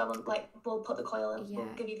coil. Go on, like, we'll put the coil in, we'll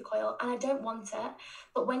give you the coil. And I don't want it.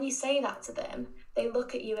 But when you say that to them, they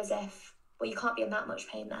look at you as if, well, you can't be in that much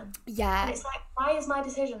pain then. Yeah. And it's like, why is my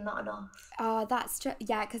decision not enough? Oh, that's just,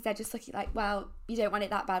 because they're just looking like, well, you don't want it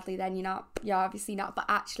that badly, then you're obviously not. But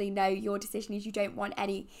actually, no, your decision is you don't want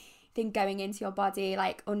anything going into your body,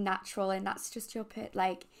 like, unnatural, and that's just your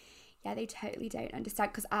like, they totally don't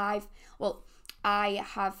understand. Because I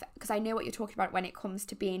know what you're talking about when it comes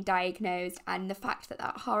to being diagnosed, and the fact that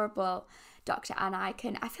horrible doctor, and I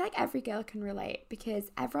feel like every girl can relate, because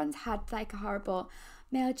everyone's had like a horrible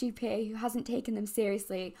male GP who hasn't taken them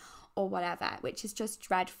seriously or whatever, which is just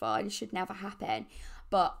dreadful and should never happen.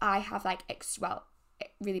 But I have like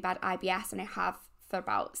really bad IBS, and I have for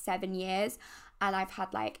about 7 years, and I've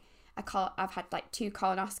had like I've had like 2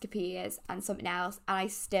 colonoscopies and something else, and I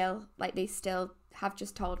still like, they still have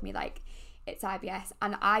just told me like it's IBS.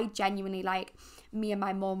 And I genuinely, like, me and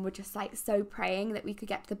my mum were just like so praying that we could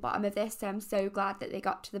get to the bottom of this, so I'm so glad that they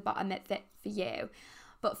got to the bottom of it for you.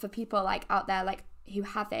 But for people like out there like who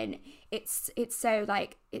haven't, it's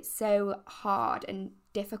so hard and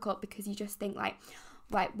difficult, because you just think like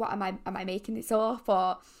what am I making this up?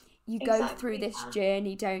 Or you go through this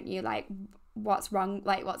journey, don't you, like, what's wrong,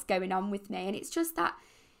 like what's going on with me? And it's just that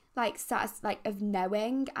like of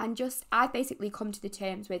knowing, and just I've basically come to the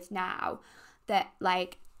terms with now that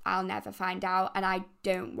like I'll never find out, and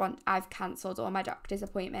I've cancelled all my doctor's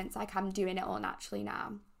appointments, like I'm doing it all naturally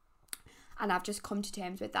now. And I've just come to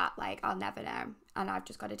terms with that, like, I'll never know, and I've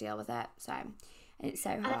just got to deal with it. So, and it's so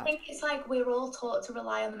hard. And I think it's like we're all taught to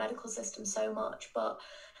rely on the medical system so much, but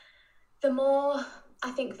the more I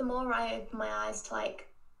open my eyes to, like,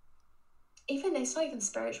 even, it's not even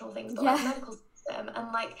spiritual things, but like medical system.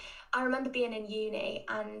 And like, I remember being in uni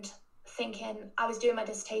and thinking, I was doing my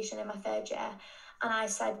dissertation in my 3rd year, and I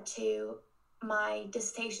said to my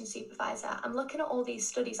dissertation supervisor, I'm looking at all these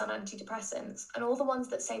studies on antidepressants, and all the ones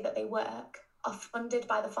that say that they work are funded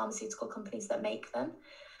by the pharmaceutical companies that make them.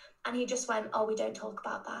 And he just went, oh, we don't talk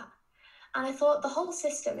about that. And I thought the whole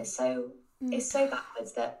system is so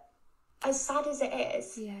backwards, that as sad as it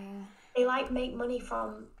is, they like make money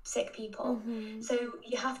from sick people. So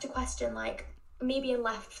you have to question, like, me being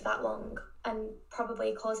left for that long and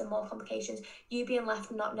probably causing more complications, you being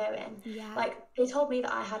left not knowing. Like, they told me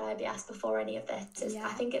that I had IBS before any of this. I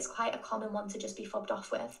think it's quite a common one to just be fobbed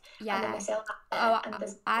off with. And then they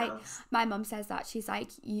say, my mum says that. She's like,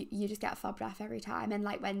 you just get fobbed off every time, and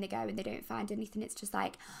like when they go and they don't find anything, it's just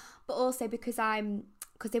like, but also because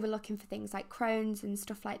they were looking for things like Crohn's and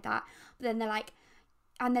stuff like that, but then they're like,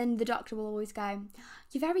 and then the doctor will always go,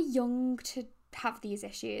 you're very young to have these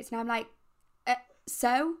issues, and I'm like,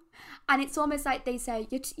 so? And it's almost like they say,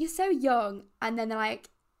 you're so young, and then they're like,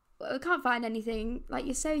 well, we can't find anything, like,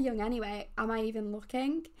 you're so young anyway, am I even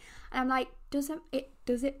looking? And I'm like, does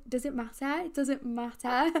it matter? It doesn't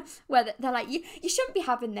matter whether they're like, you shouldn't be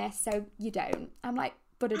having this, so you don't. I'm like,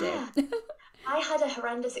 but I do. I had a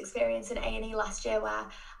horrendous experience in A&E last year where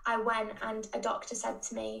I went and a doctor said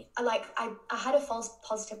to me, like, I had a false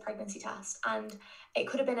positive pregnancy test, and it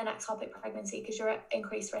could have been an ectopic pregnancy because you're at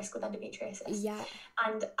increased risk with endometriosis. Yeah.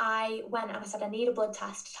 And I went and I said, I need a blood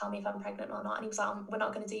test to tell me if I'm pregnant or not. And he was like, we're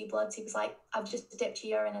not going to do your bloods. He was like, I've just dipped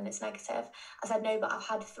your urine and it's negative. I said, no, but I've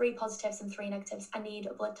had 3 positives and 3 negatives. I need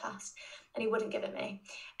a blood test. And he wouldn't give it me.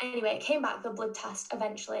 Anyway, it came back, the blood test,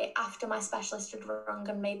 eventually, after my specialist had rung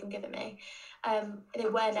and made them give it me. They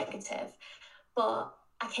were negative. But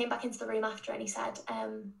I came back into the room after and he said,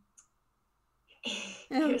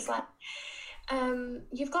 he was like,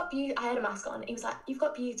 you've got I had a mask on. He was like, you've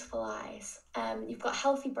got beautiful eyes. You've got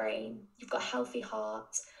healthy brain. You've got healthy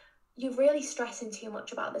heart. You're really stressing too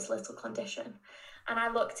much about this little condition. And I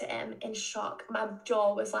looked at him in shock. My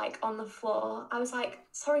jaw was like on the floor. I was like,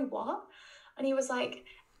 sorry, what? And he was like,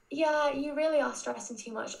 yeah, you really are stressing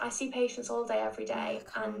too much. I see patients all day, every day,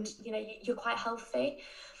 and you know, you're quite healthy.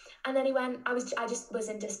 And then he went, I just was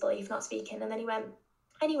in disbelief, not speaking. And then he went,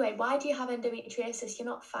 anyway, why do you have endometriosis? You're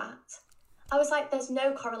not fat. I was like, there's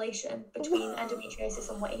no correlation between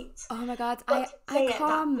endometriosis and weight. Oh my God, I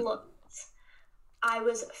can't. That blunt, I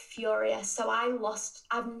was furious. So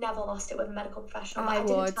I've never lost it with a medical professional. But I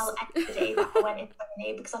didn't tell anybody that I went into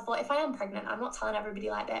A&E because I thought, if I am pregnant, I'm not telling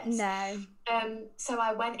everybody like this. No. So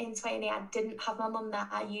I went into A&E. I didn't have my mum there.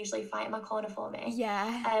 I usually fight in my corner for me.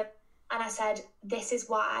 Yeah. And I said, this is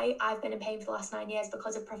why I've been in pain for the last 9 years,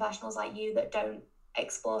 because of professionals like you that don't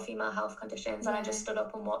explore female health conditions. And I just stood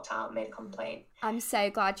up and walked out and made a complaint. I'm so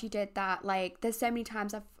glad you did that. Like, there's so many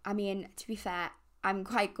times I mean, to be fair, I'm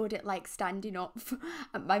quite good at like standing up.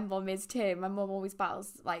 And my mum is too. My mum always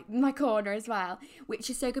battles like my corner as well, which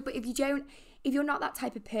is so good. But if you're not that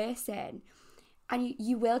type of person, and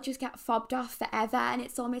you will just get fobbed off forever, and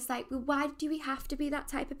it's almost like, well, why do we have to be that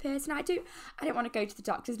type of person? I don't want to go to the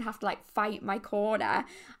doctors and have to like fight my corner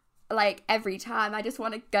like every time. I just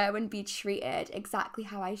want to go and be treated exactly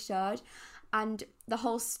how I should. And the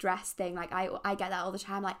whole stress thing, like I get that all the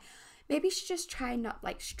time, like maybe you should just try and not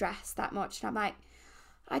like stress that much. And I'm like,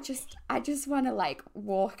 I just want to like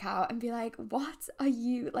walk out and be like, what are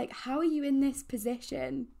you, like, how are you in this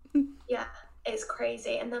position? Yeah, it's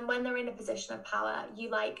crazy. And then when they're in a position of power,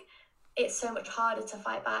 it's so much harder to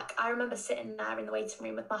fight back. I remember sitting there in the waiting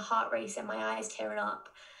room with my heart racing, my eyes tearing up,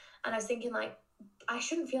 and I was thinking, like, I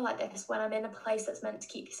shouldn't feel like this when I'm in a place that's meant to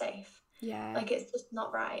keep you safe. Yeah. Like, it's just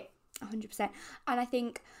not right. 100%. And I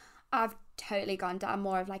think I've totally gone down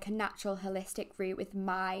more of like a natural holistic route with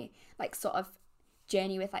my like sort of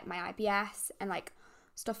journey with like my IBS and like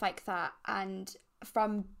stuff like that. And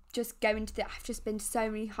from just going to I've just been to so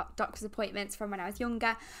many doctor's appointments from when I was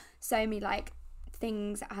younger, so many like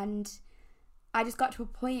things, and I just got to a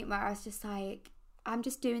point where I was just like, I'm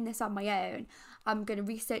just doing this on my own. I'm going to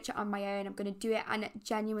research it on my own. I'm going to do it. And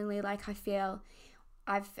genuinely, like, I feel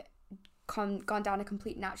I've gone down a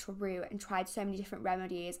complete natural route and tried so many different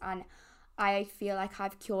remedies, and I feel like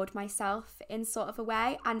I've cured myself in sort of a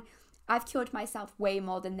way. And I've cured myself way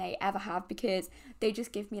more than they ever have, because they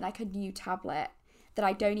just give me like a new tablet that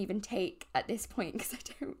I don't even take at this point, because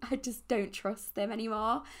I just don't trust them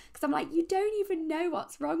anymore, because I'm like, you don't even know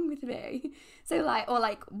what's wrong with me. So like, or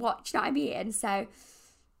like, what, do you know what I mean? So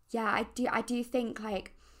yeah, I do think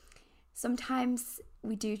like sometimes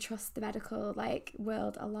we do trust the medical like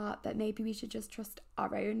world a lot, but maybe we should just trust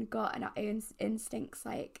our own gut and our own instincts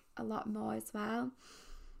like a lot more as well.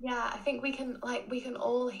 Yeah, I think we can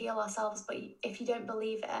all heal ourselves, but if you don't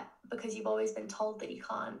believe it because you've always been told that you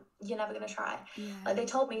can't, you're never going to try. Yeah. Like, they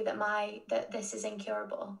told me that this is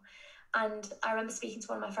incurable, and I remember speaking to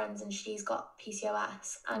one of my friends, and she's got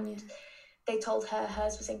PCOS, and they told her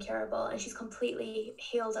hers was incurable, and she's completely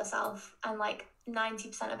healed herself and like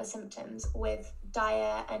 90% of her symptoms with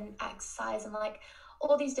diet and exercise and like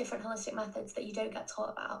all these different holistic methods that you don't get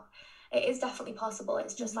taught about. It is definitely possible.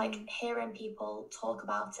 It's just like hearing people talk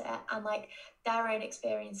about it and like their own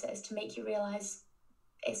experiences to make you realize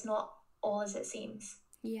it's not all as it seems.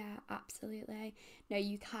 Yeah, absolutely. No,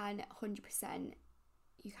 you can 100%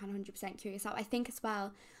 cure yourself. I think as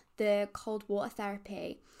well, the cold water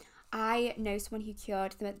therapy, I know someone who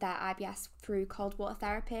cured their IBS through cold water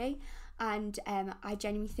therapy, and I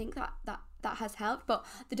genuinely think that has helped. But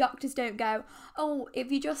the doctors don't go, oh,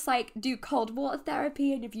 if you just like do cold water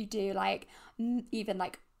therapy, and if you do like even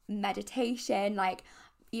like meditation, like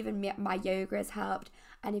even my yoga has helped,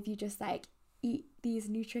 and if you just like eat these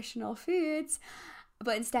nutritional foods,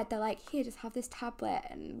 but instead they're like, here, just have this tablet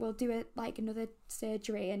and we'll do it like another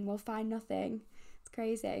surgery and we'll find nothing. It's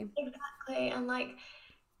crazy. Exactly. And like,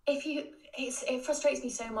 it frustrates me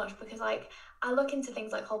so much, because like I look into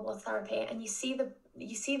things like cold water therapy and you see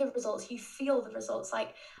you see the results, you feel the results.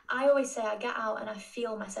 Like I always say, I get out and I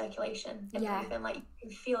feel my circulation improving. Like you can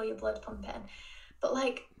feel your blood pumping. But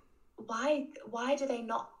like, why do they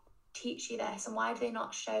not teach you this, and why do they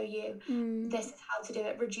not show you this is how to do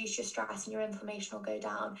it? Reduce your stress and your inflammation will go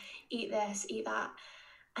down. Eat this, eat that.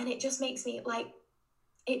 And it just makes me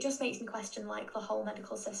question like the whole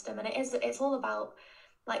medical system. And it's all about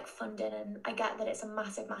like funding, and I get that it's a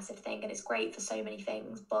massive thing and it's great for so many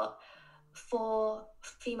things, but for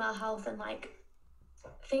female health and like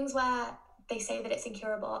things where they say that it's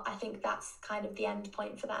incurable, I think that's kind of the end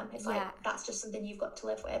point for them. It's like that's just something you've got to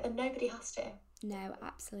live with, and nobody has to. No,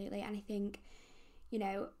 absolutely. And I think, you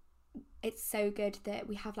know, it's so good that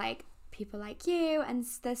we have like people like you, and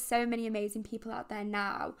there's so many amazing people out there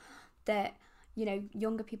now that, you know,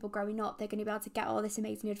 younger people growing up, they're going to be able to get all this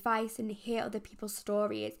amazing advice and hear other people's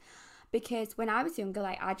stories. Because when I was younger,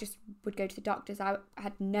 like I just would go to the doctors. I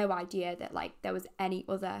had no idea that like there was any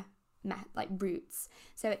other like routes.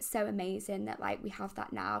 So it's so amazing that like we have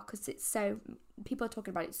that now, because it's so, people are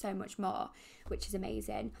talking about it so much more, which is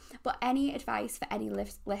amazing. But any advice for any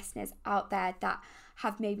listeners out there that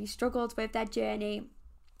have maybe struggled with their journey?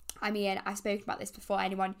 I mean, I've spoken about this before.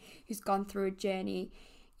 Anyone who's gone through a journey,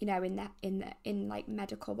 you know, in like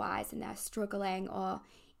medical wise, and they're struggling, or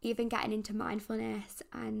even getting into mindfulness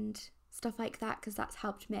and stuff like that, because that's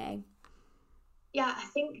helped me. Yeah, I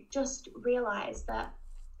think just realise that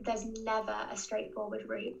there's never a straightforward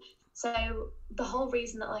route. So the whole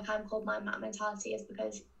reason that like I'm called MINDMAP mentality is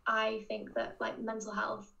because I think that like mental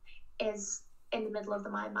health is in the middle of the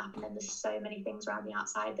mind map, and then there's so many things around the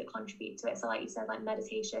outside that contribute to it. So like you said, like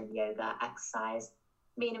meditation, yoga, exercise,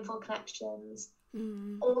 meaningful connections,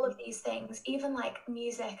 all of these things, even like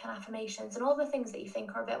music and affirmations and all the things that you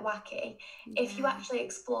think are a bit wacky, if you actually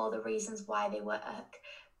explore the reasons why they work,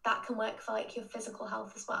 that can work for like your physical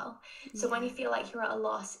health as well. So when you feel like you're at a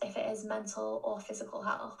loss, if it is mental or physical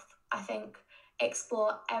health, I think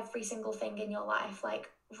explore every single thing in your life. Like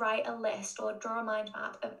write a list or draw a mind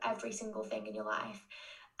map of every single thing in your life,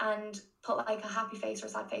 and put like a happy face or a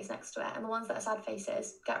sad face next to it. And the ones that are sad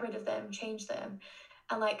faces, get rid of them, change them,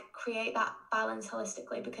 and like create that balance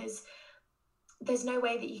holistically, because there's no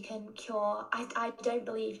way that you can cure, I don't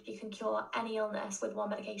believe you can cure any illness with one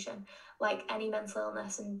medication, like any mental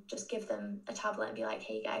illness, and just give them a tablet and be like,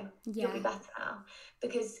 here you go, you'll be better now.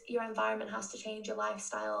 Because your environment has to change, your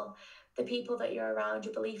lifestyle, the people that you're around,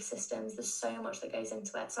 your belief systems, there's so much that goes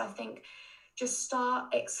into it. So I think just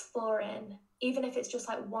start exploring, even if it's just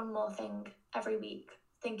like one more thing every week,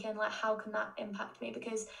 thinking like, how can that impact me?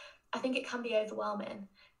 Because I think it can be overwhelming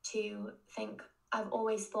to think, I've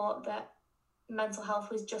always thought that mental health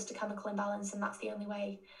was just a chemical imbalance and that's the only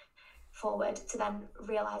way forward, to then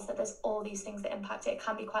realise that there's all these things that impact it. It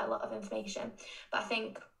can be quite a lot of information. But I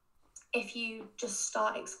think if you just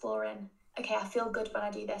start exploring, okay, I feel good when I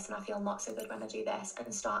do this and I feel not so good when I do this,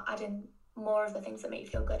 and start adding more of the things that make you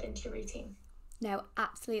feel good into your routine. No,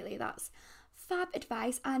 absolutely. That's fab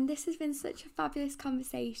advice, and this has been such a fabulous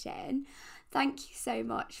conversation. Thank you so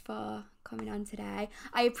much for coming on today.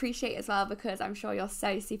 I appreciate it as well, because I'm sure you're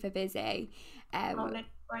so super busy. Right,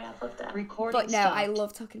 I've loved it. Recording but no, stopped. I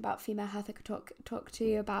love talking about female health. I could talk to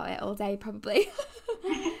you about it all day probably.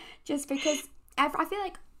 Just because I feel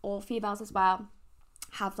like all females as well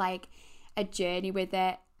have like a journey with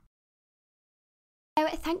it. So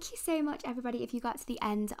thank you so much, everybody, if you got to the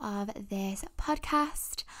end of this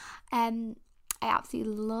podcast. I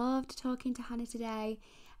absolutely loved talking to Hannah today.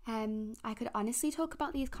 I could honestly talk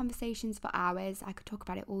about these conversations for hours. I could talk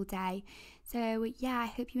about it all day. So yeah, I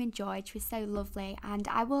hope you enjoyed. She was so lovely, and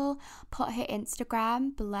I will put her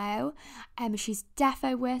Instagram below. She's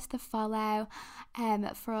defo worth the follow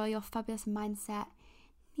for all your fabulous mindset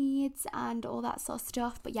needs and all that sort of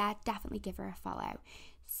stuff. But yeah, definitely give her a follow.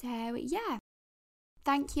 So yeah,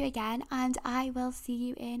 thank you again, and I will see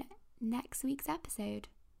you in next week's episode.